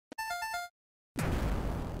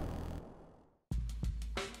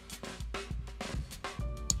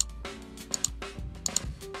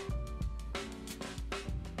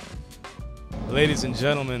Ladies and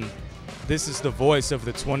gentlemen, this is the voice of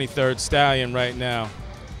the 23rd Stallion right now,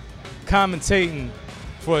 commentating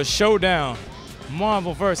for a showdown,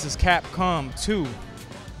 Marvel vs. Capcom 2,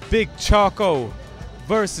 Big Choco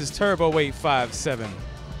versus Turbo 857.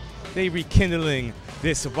 They rekindling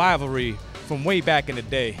this rivalry from way back in the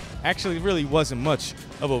day. Actually, it really wasn't much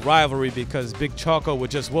of a rivalry because Big Choco would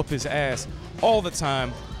just whoop his ass all the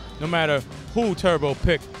time, no matter who Turbo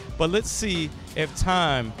picked. But let's see if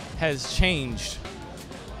time has changed.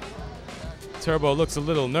 Turbo looks a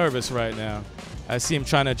little nervous right now. I see him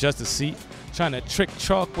trying to adjust the seat, trying to trick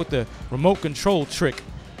Chalk with the remote control trick.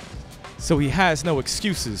 So he has no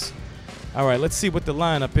excuses. All right, let's see what the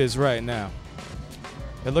lineup is right now.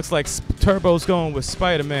 It looks like Turbo's going with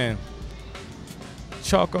Spider-Man.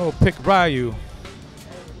 Choco picked Ryu.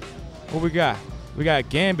 What we got? We got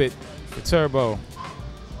Gambit for Turbo.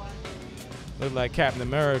 Look like Captain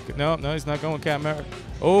America. No, he's not going Captain America.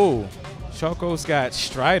 Oh, Choco's got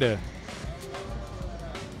Strider.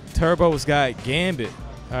 Turbo's got Gambit.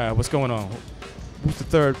 All right, what's going on?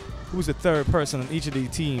 Who's the third person on each of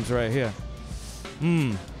these teams right here?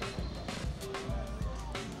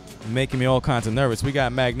 Making me all kinds of nervous. We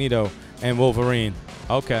got Magneto and Wolverine.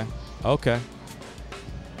 Okay.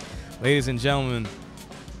 Ladies and gentlemen,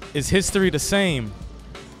 is history the same?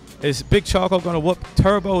 Is Big Choco going to whoop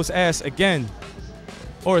Turbo's ass again?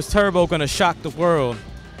 Or is Turbo going to shock the world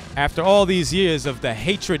after all these years of the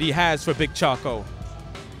hatred he has for Big Choco?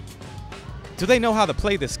 Do they know how to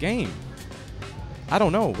play this game? I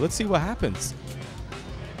don't know. Let's see what happens.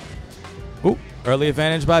 Ooh, early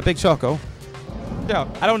advantage by Big Choco. Yeah,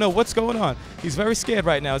 I don't know what's going on. He's very scared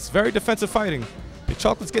right now. It's very defensive fighting. Big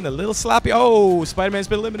Choco's getting a little sloppy. Oh, Spider-Man's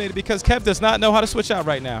been eliminated because Kev does not know how to switch out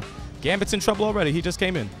right now. Gambit's in trouble already. He just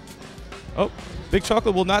came in. Oh, Big Choco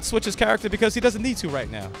will not switch his character because he doesn't need to right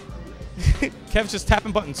now. Kev's just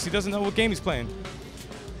tapping buttons. He doesn't know what game he's playing.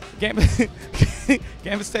 Gambit's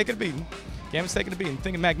taking a beating.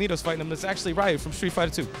 Thinking Magneto's fighting him. It's actually Ryu from Street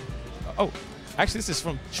Fighter 2. Oh, actually this is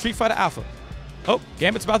from Street Fighter Alpha. Oh,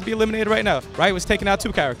 Gambit's about to be eliminated right now. Ryu is taking out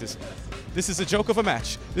two characters. This is a joke of a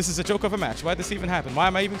match. Why did this even happen? Why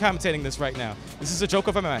am I even commentating this right now? This is a joke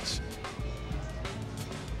of a match.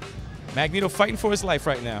 Magneto fighting for his life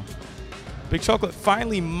right now. Big Chocolate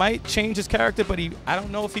finally might change his character, but I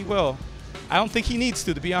don't know if he will. I don't think he needs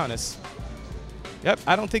to be honest. Yep,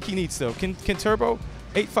 I don't think he needs to. Can Turbo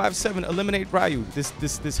 857 eliminate Ryu?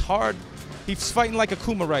 This hard. He's fighting like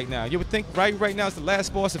Akuma right now. You would think Ryu right now is the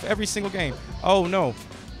last boss of every single game. Oh no,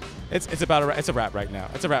 it's a wrap right now.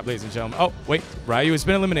 It's a wrap, ladies and gentlemen. Oh wait, Ryu has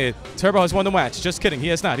been eliminated. Turbo has won the match. Just kidding, he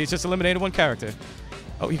has not. He's just eliminated one character.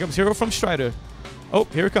 Oh, here comes Hero from Strider. Oh,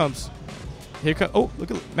 here it comes. Oh,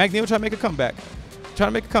 look at Magneto trying to make a comeback.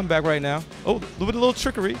 Right now. Oh, with a little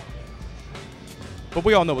trickery. But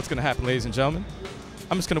we all know what's going to happen, ladies and gentlemen.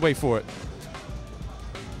 I'm just going to wait for it.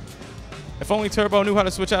 If only Turbo knew how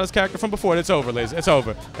to switch out his character from before. It's over, ladies. It's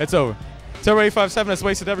over. Turbo 857 has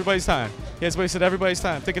wasted everybody's time. He has wasted everybody's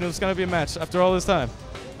time thinking it was going to be a match after all this time.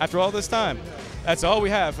 That's all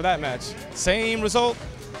we have for that match. Same result,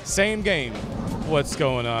 same game. What's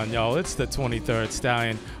going on, y'all? It's the 23rd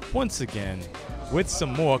Stallion once again with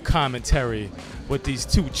some more commentary with these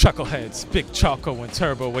two chuckleheads, Big Choco and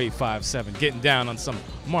Turbo 857, getting down on some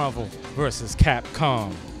Marvel vs.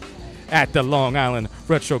 Capcom at the Long Island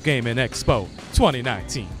Retro Gaming Expo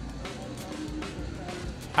 2019.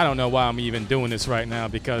 I don't know why I'm even doing this right now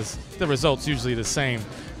because the result's usually the same.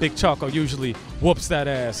 Big Choco usually whoops that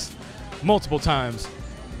ass multiple times,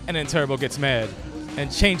 and then Turbo gets mad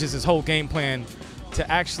and changes his whole game plan to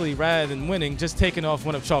actually, rather than winning, just taking off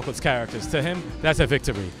one of Chocolate's characters. To him, that's a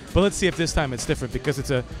victory. But let's see if this time it's different because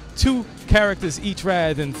it's a 2 characters each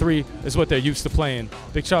rather than 3 is what they're used to playing.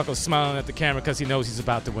 Big Choco's smiling at the camera because he knows he's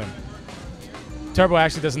about to win. Turbo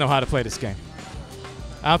actually doesn't know how to play this game.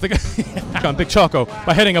 I don't think on Big Choco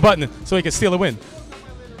by hitting a button so he can steal a win.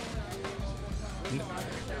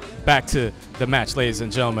 Back to the match, ladies and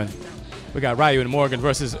gentlemen. We got Ryu and Morgan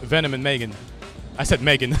versus Venom and Megan. I said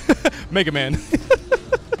Megan. Mega Man.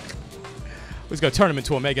 He's going to turn him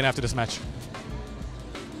into a Megan after this match.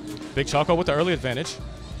 Big Choco with the early advantage.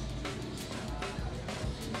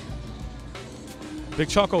 Big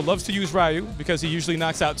Choco loves to use Ryu because he usually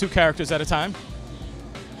knocks out 2 characters at a time.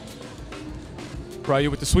 Ryu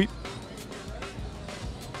with the sweep.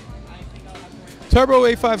 Turbo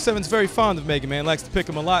 857 is very fond of Mega Man, likes to pick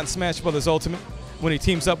him a lot in Smash Bros. Ultimate when he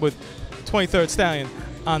teams up with 23rd Stallion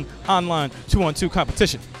on online 2-on-2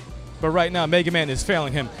 competition. But right now, Mega Man is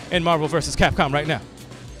failing him in Marvel vs. Capcom right now.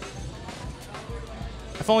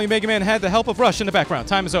 If only Mega Man had the help of Rush in the background.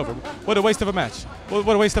 Time is over. What a waste of a match. What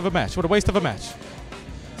a waste of a match.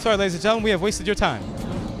 Sorry, ladies and gentlemen, we have wasted your time.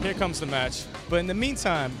 Here comes the match. But in the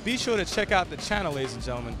meantime, be sure to check out the channel, ladies and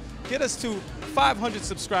gentlemen. Get us to 500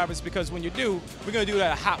 subscribers, because when you do, we're going to do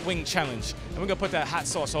that hot wing challenge. And we're going to put that hot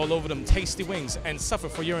sauce all over them tasty wings and suffer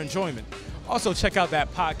for your enjoyment. Also, check out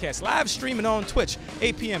that podcast, live streaming on Twitch,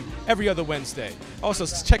 8 p.m. every other Wednesday. Also,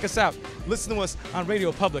 check us out. Listen to us on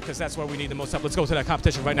Radio Public, because that's where we need the most help. Let's go to that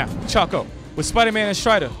competition right now. Choco with Spider-Man and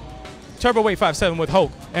Strider. Turbo 857 with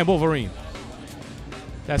Hulk and Wolverine.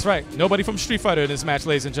 That's right. Nobody from Street Fighter in this match,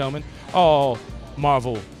 ladies and gentlemen. All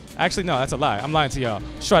Marvel. Actually, no, that's a lie. I'm lying to y'all.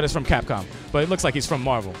 Strider's from Capcom, but it looks like he's from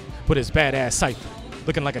Marvel with his badass scythe,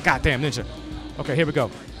 looking like a goddamn ninja. Okay, here we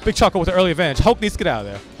go. Big Choco with the early advantage. Hulk needs to get out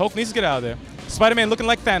of there. Hulk needs to get out of there. Spider-Man looking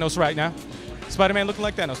like Thanos right now. Spider-Man looking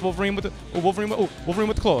like Thanos. Wolverine with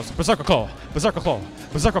the claws. Berserker claw. Berserker claw.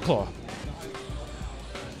 Berserker claw.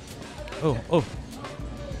 Oh.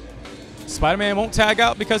 Spider-Man won't tag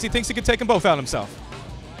out because he thinks he can take them both out himself.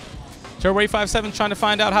 Turbo 857 trying to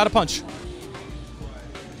find out how to punch.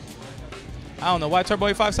 I don't know why Turbo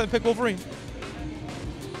 857 picked Wolverine.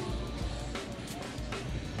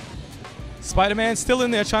 Spider-Man still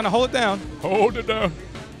in there trying to hold it down. Hold it down.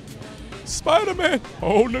 Spider-Man,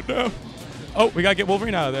 hold it down. Oh, we got to get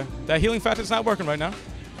Wolverine out of there. That healing factor's not working right now.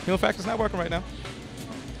 Healing factor's not working right now.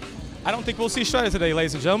 I don't think we'll see Strider today,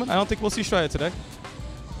 ladies and gentlemen. I don't think we'll see Strider today.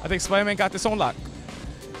 I think Spider-Man got this on lock.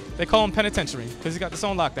 They call him penitentiary because he got this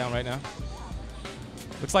on lockdown right now.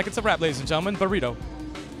 Looks like it's a wrap, ladies and gentlemen. Burrito.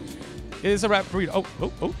 It is a wrap, burrito.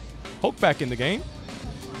 Oh. Hulk back in the game.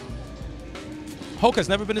 Hulk has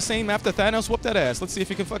never been the same after Thanos whooped that ass. Let's see if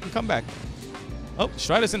he can fucking come back. Oh,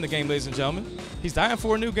 Strider's in the game, ladies and gentlemen. He's dying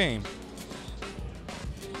for a new game.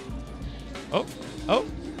 Oh.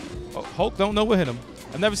 Hulk don't know what hit him.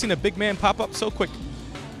 I've never seen a big man pop up so quick.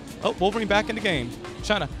 Oh, Wolverine back in the game.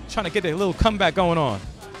 Trying to get a little comeback going on.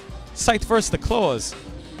 Scythe versus the claws.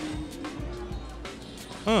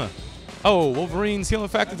 Oh, Wolverine's healing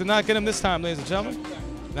factor did not get him this time, ladies and gentlemen.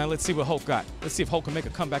 Now let's see what Hulk got. Let's see if Hulk can make a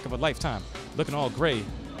comeback of a lifetime. Looking all gray.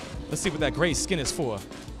 Let's see what that gray skin is for.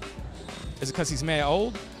 Is it because he's mad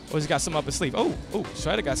old? Or has he got something up his sleeve? Oh,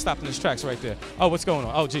 Strider got stopped in his tracks right there. Oh, what's going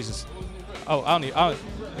on? Oh, Jesus. Oh,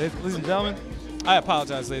 ladies and gentlemen, I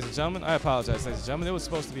apologize, ladies and gentlemen. I apologize, ladies and gentlemen. It was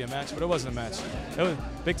supposed to be a match, but it wasn't a match. It was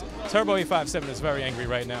Big Turbo 857 is very angry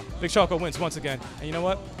right now. Big Choco wins once again. And you know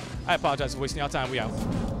what? I apologize for wasting y'all time. We out.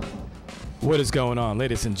 What is going on,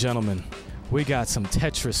 ladies and gentlemen? We got some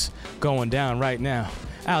Tetris going down right now.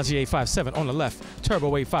 Algae 857 on the left,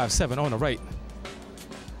 Turbo 857 on the right.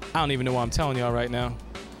 I don't even know what I'm telling y'all right now,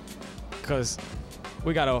 because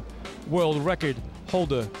we got a world record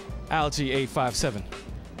holder, Algae 857,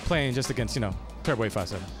 playing just against, Turbo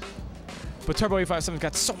 857. But Turbo 857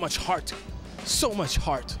 got so much heart, so much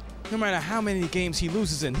heart. No matter how many games he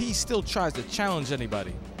loses in, he still tries to challenge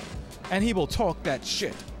anybody. And he will talk that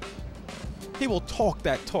shit. He will talk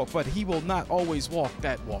that talk, but he will not always walk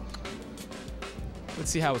that walk. Let's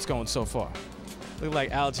see how it's going so far. Look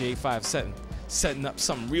like Algae 857 setting up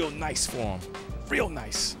something real nice for him. Real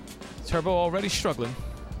nice. Turbo already struggling.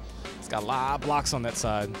 He's got a lot of blocks on that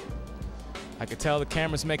side. I could tell the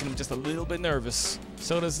camera's making him just a little bit nervous.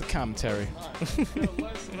 So does the commentary.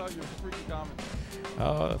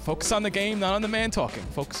 Focus on the game, not on the man talking.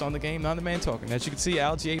 Focus on the game, not on the man talking. As you can see,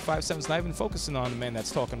 Algae 857's not even focusing on the man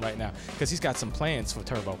that's talking right now, because he's got some plans for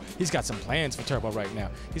Turbo. He's got some plans for Turbo right now.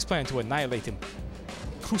 He's planning to annihilate him,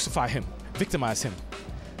 crucify him, victimize him,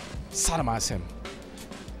 sodomize him.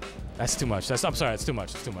 That's too much. I'm sorry, it's too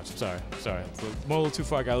much. It's too much. I'm sorry. It's a little too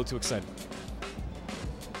far. I got a little too excited.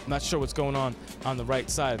 I'm not sure what's going on the right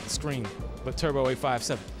side of the screen, but Turbo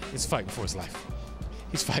 857 is fighting for his life.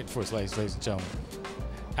 He's fighting for his life, ladies and gentlemen.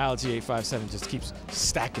 Algae 857 just keeps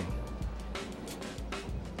stacking.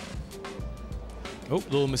 Oh,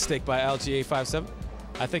 little mistake by Algae 857.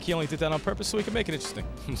 I think he only did that on purpose so he could make it interesting.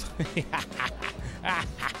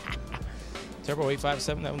 Turbo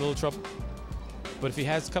 857 having a little trouble. But if he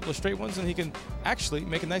has a couple of straight ones, then he can actually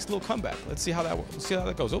make a nice little comeback. Let's see how that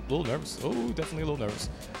goes. Oh, a little nervous. Oh, definitely a little nervous.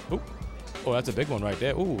 Oh, that's a big one right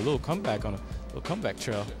there. Ooh, a little comeback on a little comeback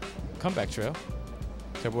trail.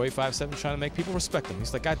 Turbo 857 trying to make people respect him.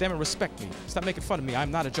 He's like, God damn it, respect me. Stop making fun of me.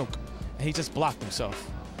 I'm not a joke. And he just blocked himself.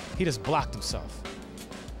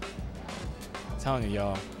 I'm telling you,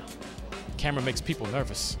 y'all. Camera makes people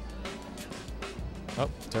nervous.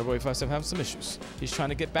 Oh, Turbo 857 having some issues. He's trying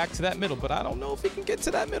to get back to that middle, but I don't know if he can get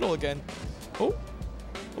to that middle again. Oh,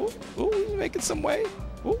 he's making some way.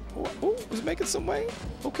 He's making some way.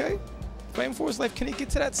 Okay. Fighting for his life. Can he get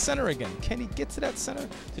to that center again? Can he get to that center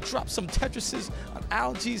to drop some Tetrises on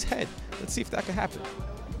Algae's head? Let's see if that can happen.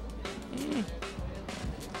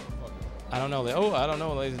 I don't know. Oh, I don't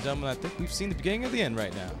know, ladies and gentlemen. I think we've seen the beginning of the end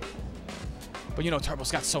right now. But you know,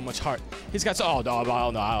 Turbo's got so much heart. He's got so. Oh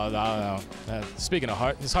no, no. Speaking of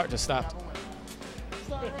heart, his heart just stopped.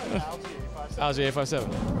 Algae 857.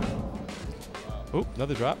 Ooh,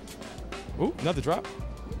 another drop. Ooh, another drop.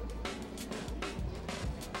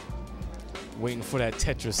 Waiting for that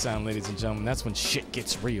Tetris sound, ladies and gentlemen. That's when shit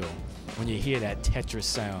gets real. When you hear that Tetris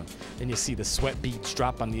sound, then you see the sweat beads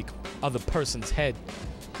drop on the other person's head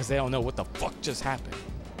because they don't know what the fuck just happened.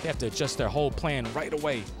 They have to adjust their whole plan right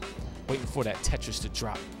away, waiting for that Tetris to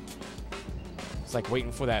drop. It's like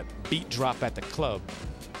waiting for that beat drop at the club.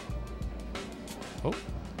 Oh.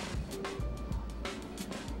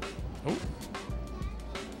 Oh.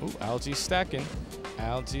 Oh, Algae's stacking.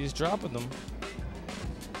 Algae's dropping them.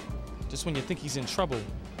 Just when you think he's in trouble,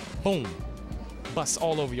 boom, busts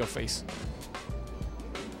all over your face.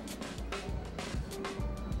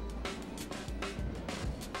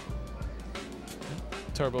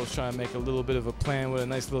 Turbo's trying to make a little bit of a plan with a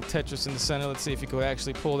nice little Tetris in the center. Let's see if he could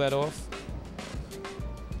actually pull that off.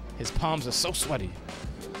 His palms are so sweaty.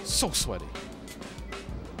 So sweaty.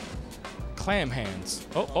 Clam hands.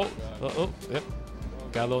 Oh, yep.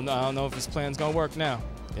 Got a little, I don't know if his plan's gonna work now.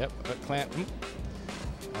 Yep, clam.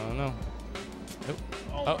 I don't know. Nope.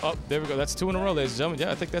 Oh, there we go. That's 2 in a row, ladies and gentlemen.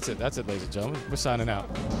 Yeah, I think that's it. That's it, ladies and gentlemen. We're signing out.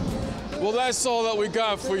 Well, that's all that we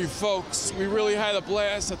got for you folks. We really had a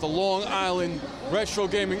blast at the Long Island Retro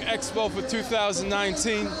Gaming Expo for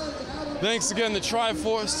 2019. Thanks again to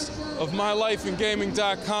Triforce of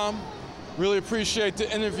MyLifeInGaming.com. Really appreciate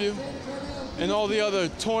the interview and all the other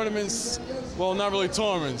tournaments. Well, not really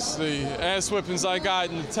tournaments. The ass whippings I got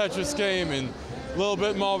in the Tetris game and a little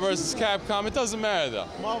bit Marvel vs. Capcom. It doesn't matter though.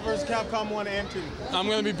 Marvel vs. Capcom 1 and 2. I'm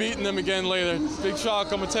going to be beating them again later. Big Choco,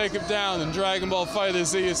 I'm going to take him down. And Dragon Ball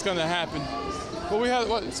FighterZ, it's going to happen. But we had,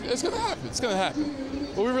 well, it's going to happen. It's going to happen.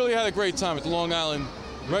 But we really had a great time at the Long Island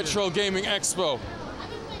Retro Gaming Expo.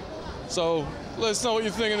 So let us know what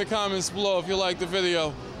you think in the comments below if you liked the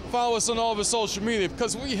video. Follow us on all of our social media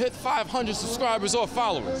because we hit 500 subscribers or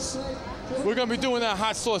followers. We're going to be doing that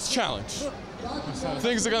hot sauce challenge.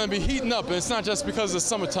 Things are going to be heating up, and it's not just because of the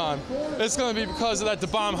summertime. It's going to be because of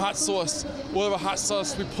that bomb hot sauce, whatever hot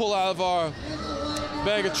sauce we pull out of our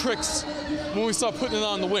bag of tricks when we start putting it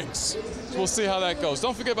on the wings. So we'll see how that goes.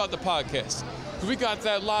 Don't forget about the podcast. We got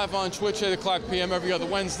that live on Twitch, 8 o'clock p.m. every other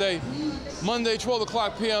Wednesday. Monday, 12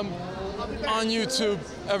 o'clock p.m. on YouTube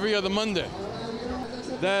every other Monday.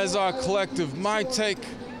 That is our collective My Take.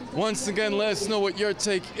 Once again, let us know what your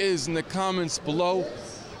take is in the comments below.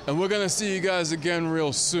 And we're going to see you guys again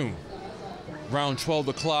real soon, around 12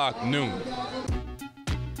 o'clock noon.